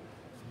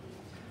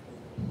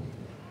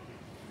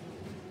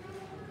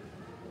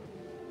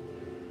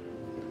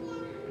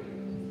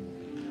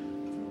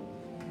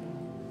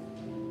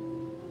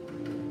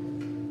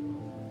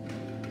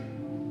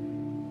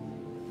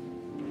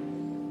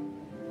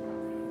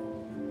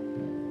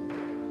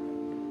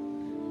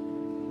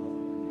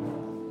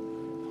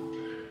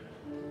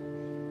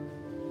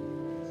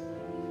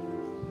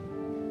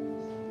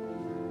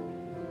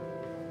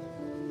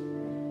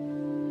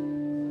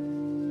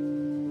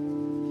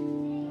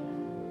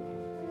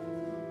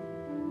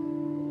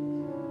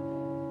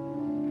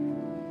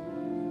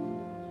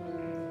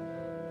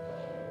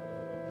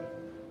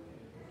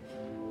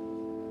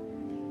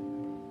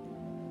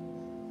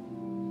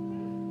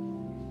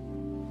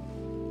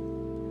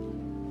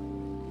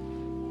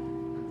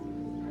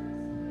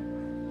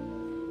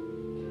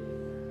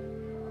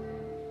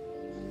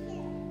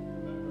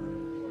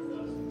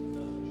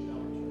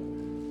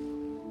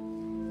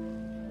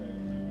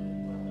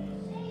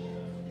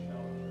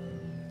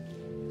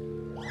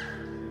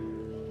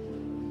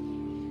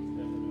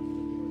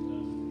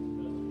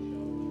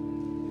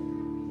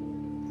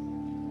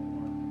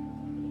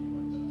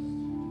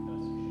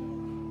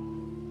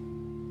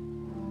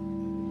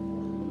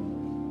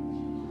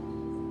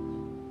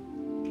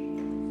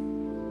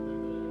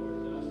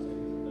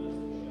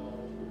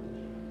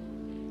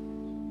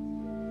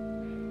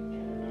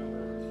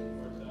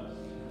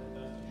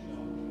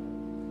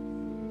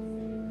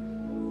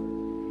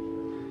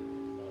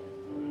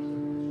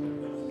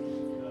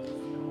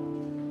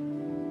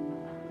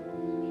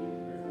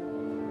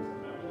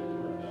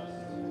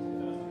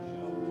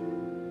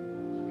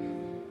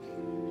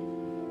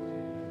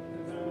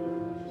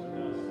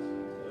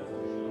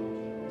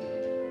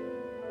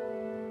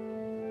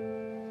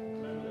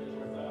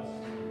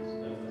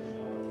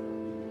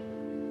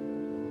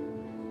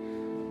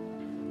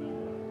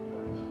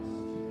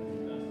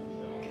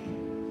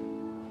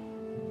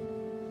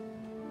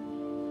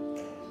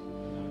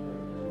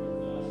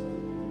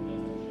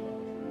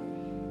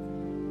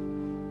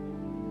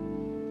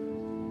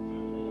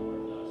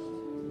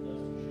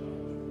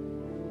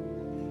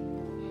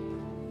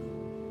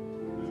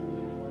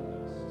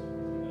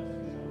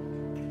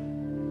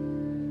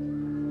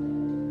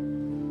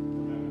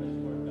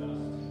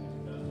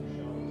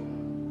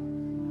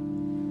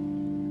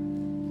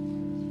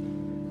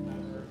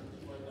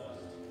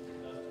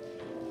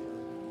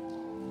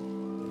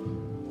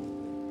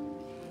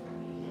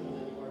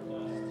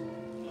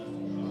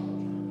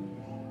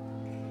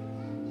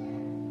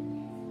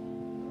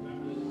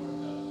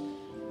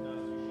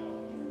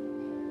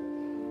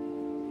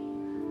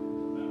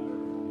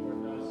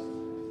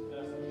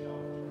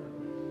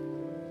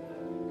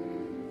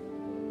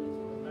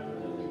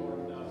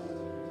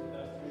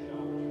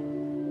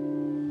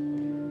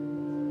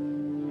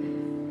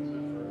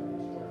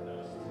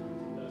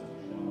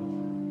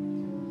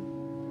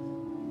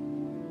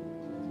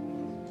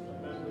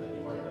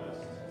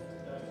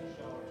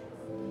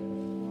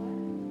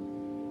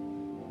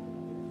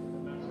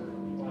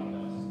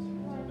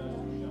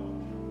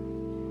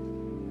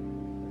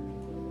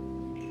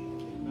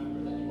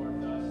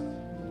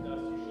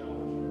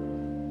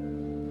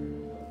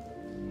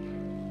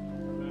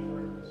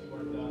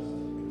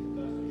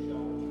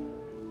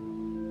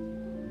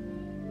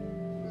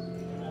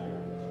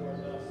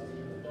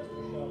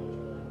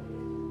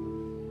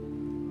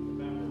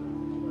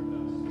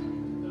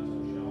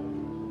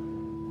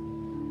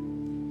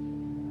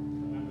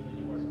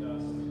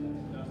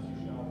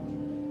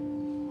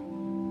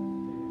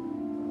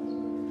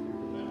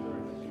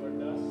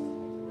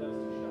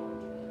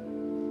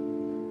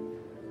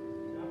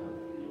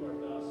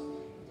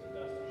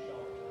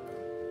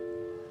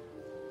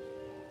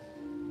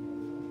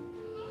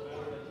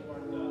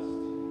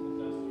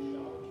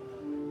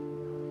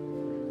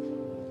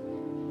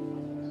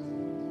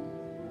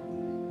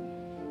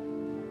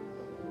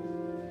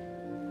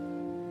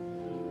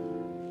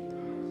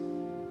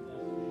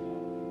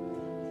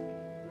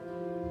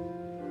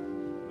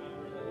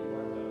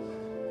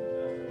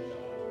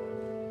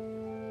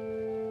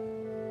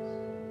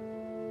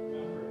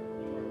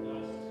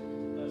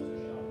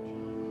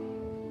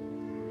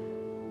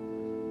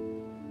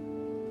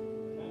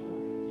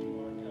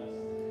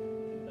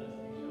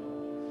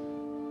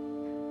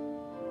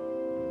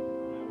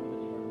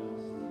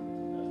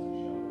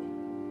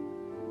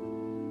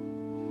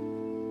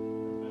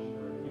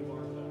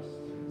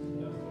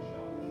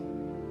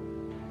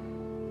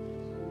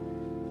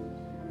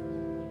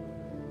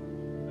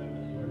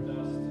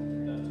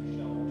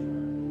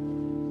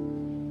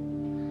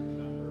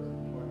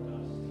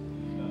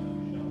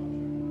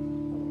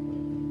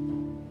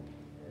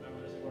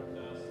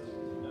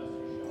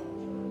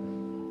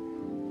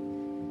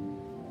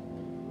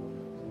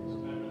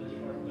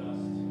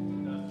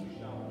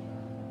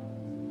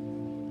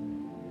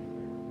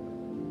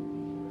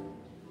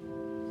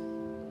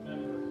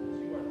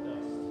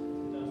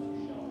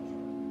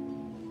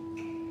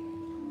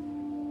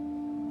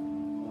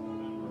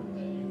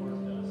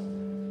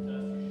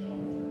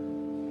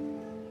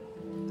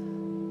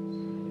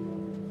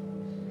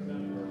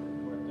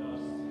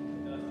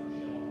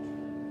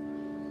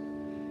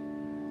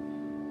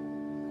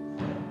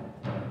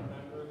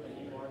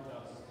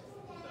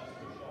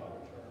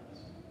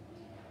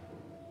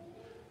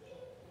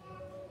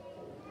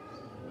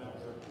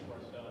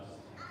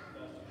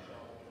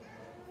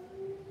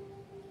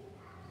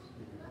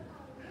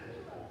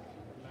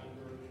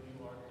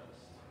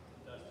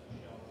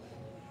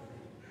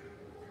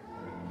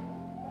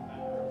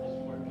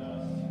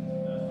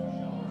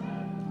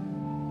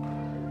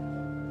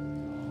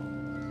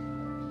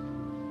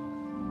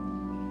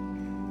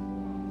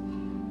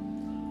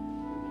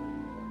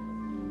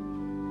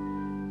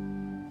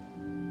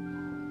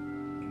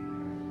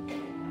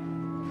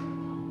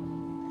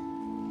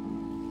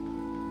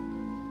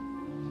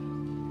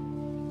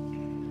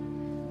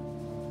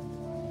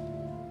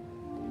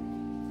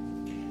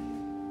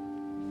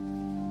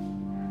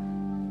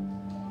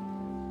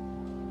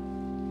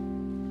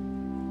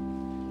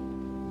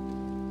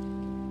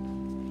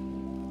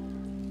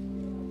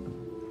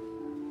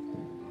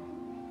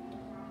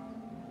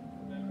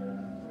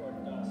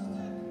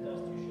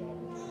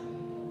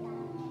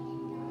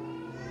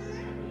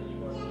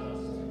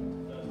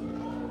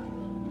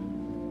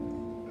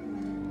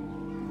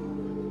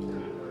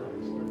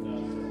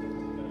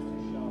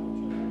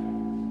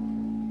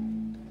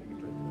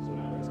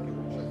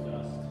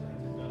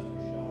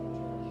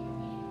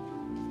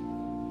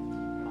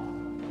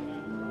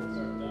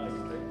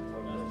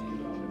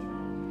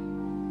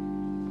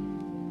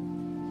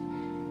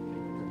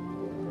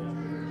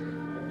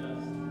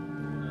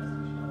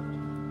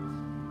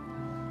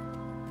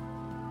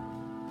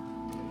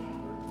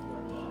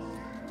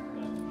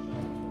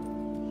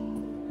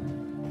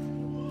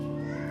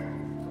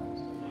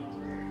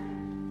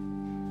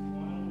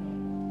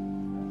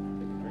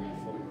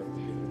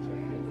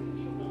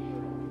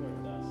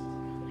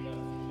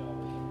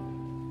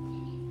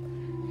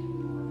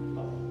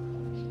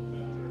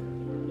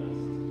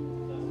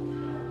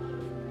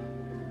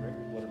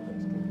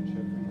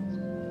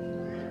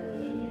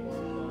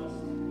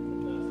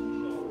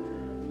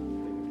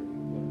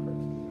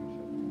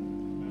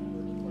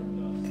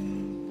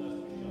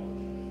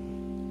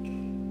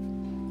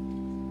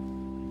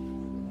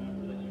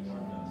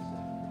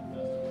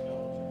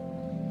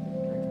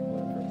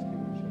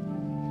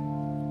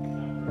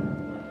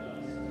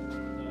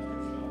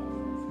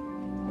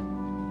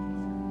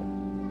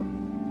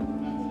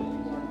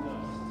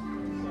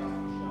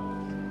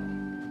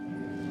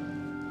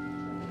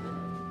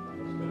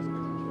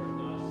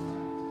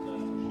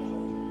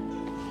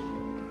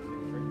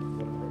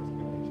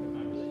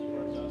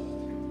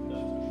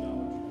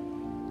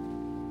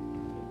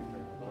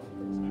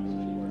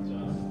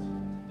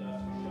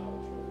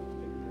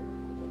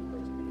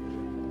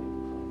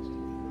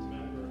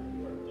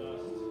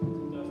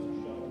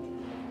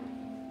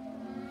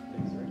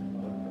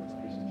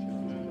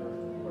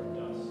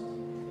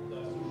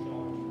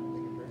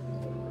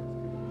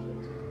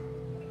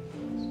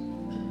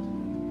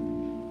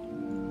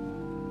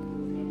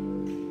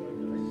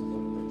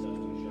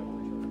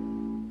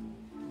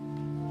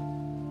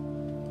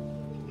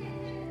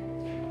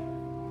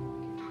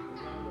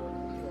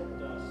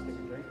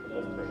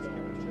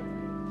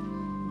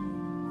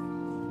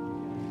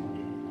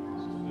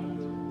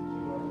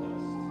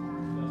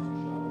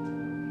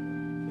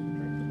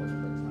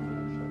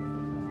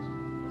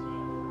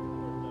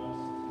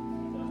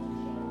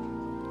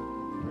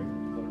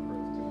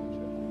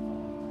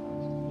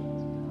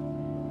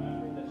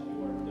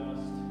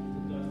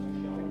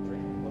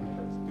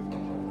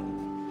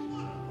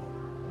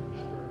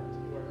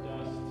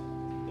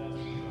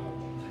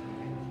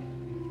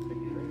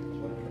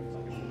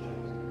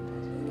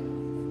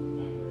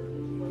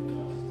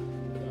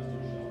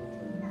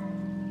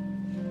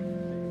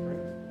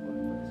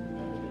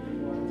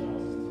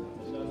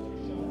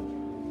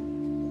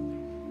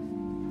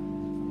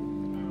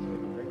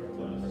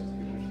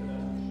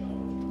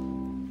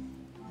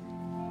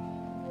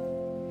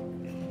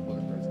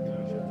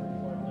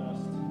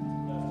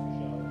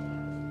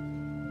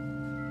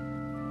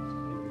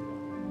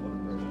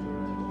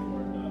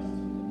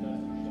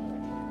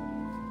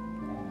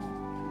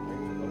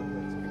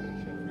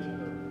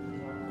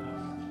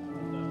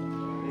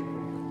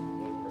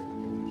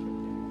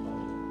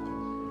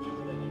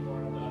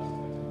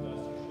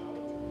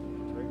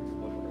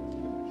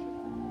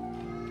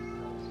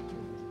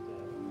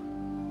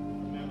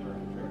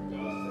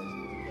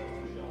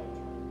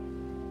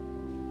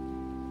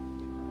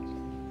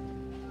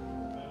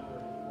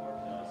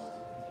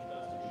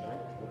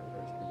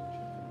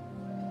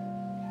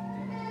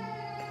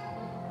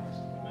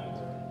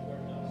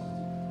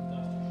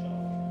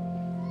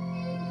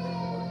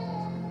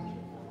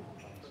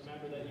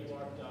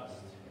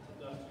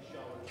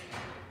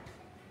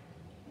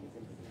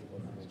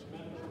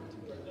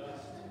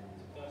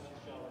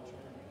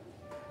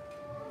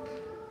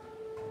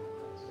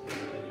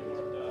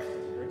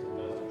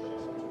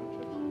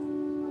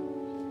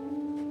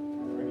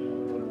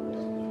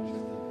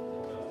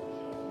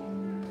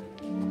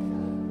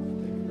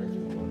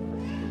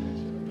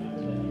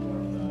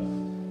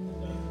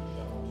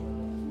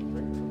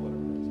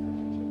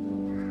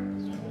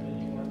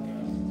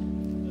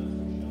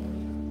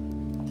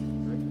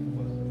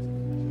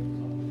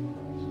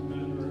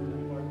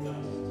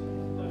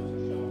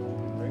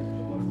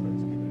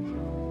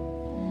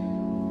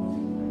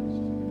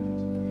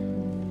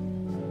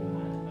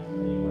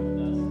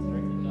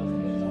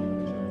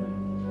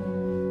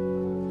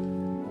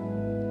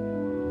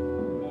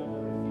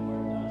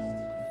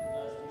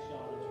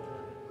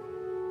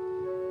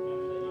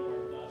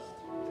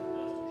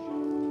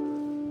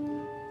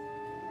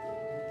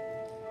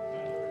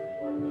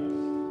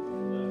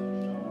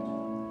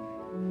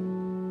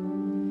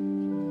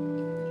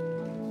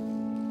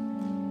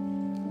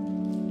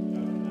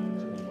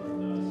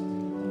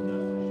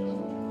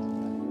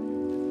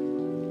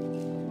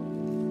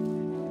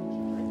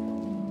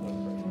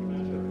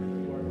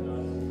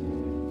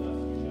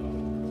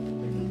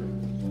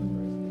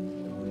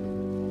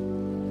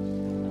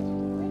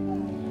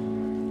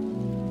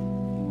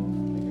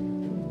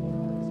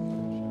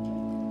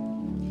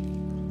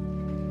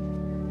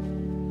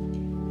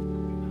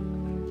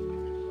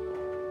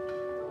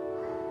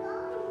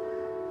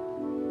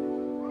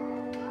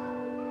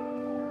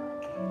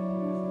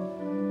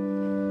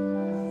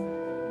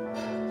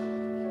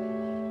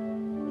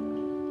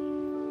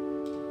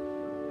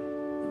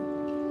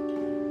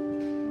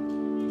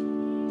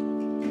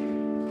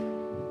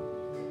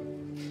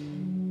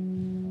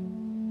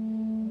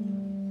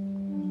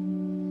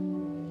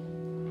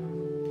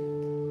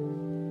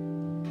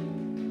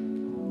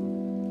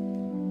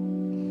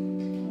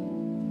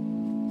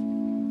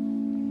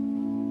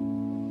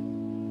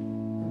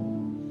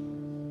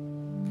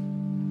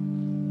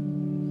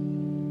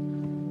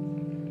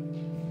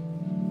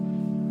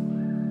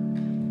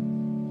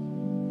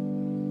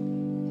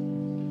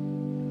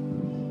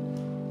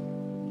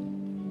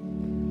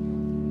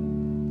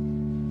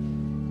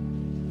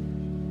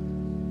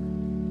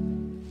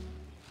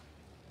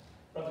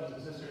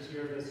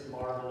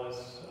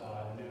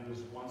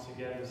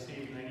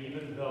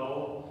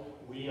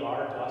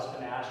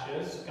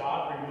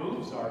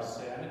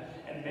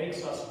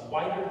 makes us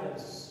whiter than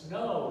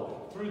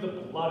snow through the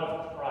blood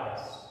of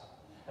Christ.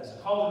 As a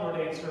called and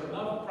ordained servant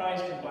of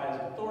Christ and by his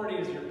authority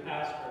as your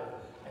pastor,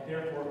 I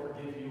therefore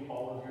forgive you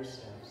all of your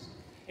sins.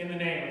 In the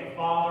name of the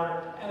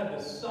Father, and of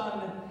the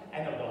Son,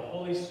 and of the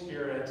Holy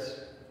Spirit.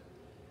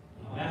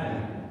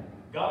 Amen.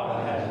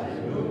 God has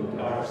removed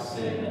our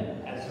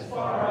sin as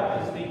far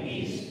as the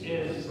east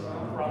is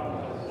from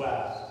the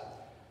west.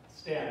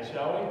 Stand,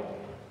 shall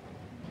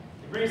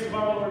we? The grace of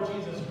our Lord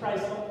Jesus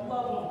Christ, the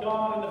love of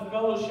God, and the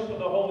fellowship of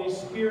the Holy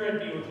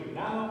Spirit be with you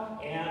now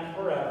and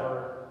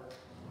forever.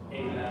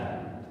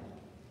 Amen.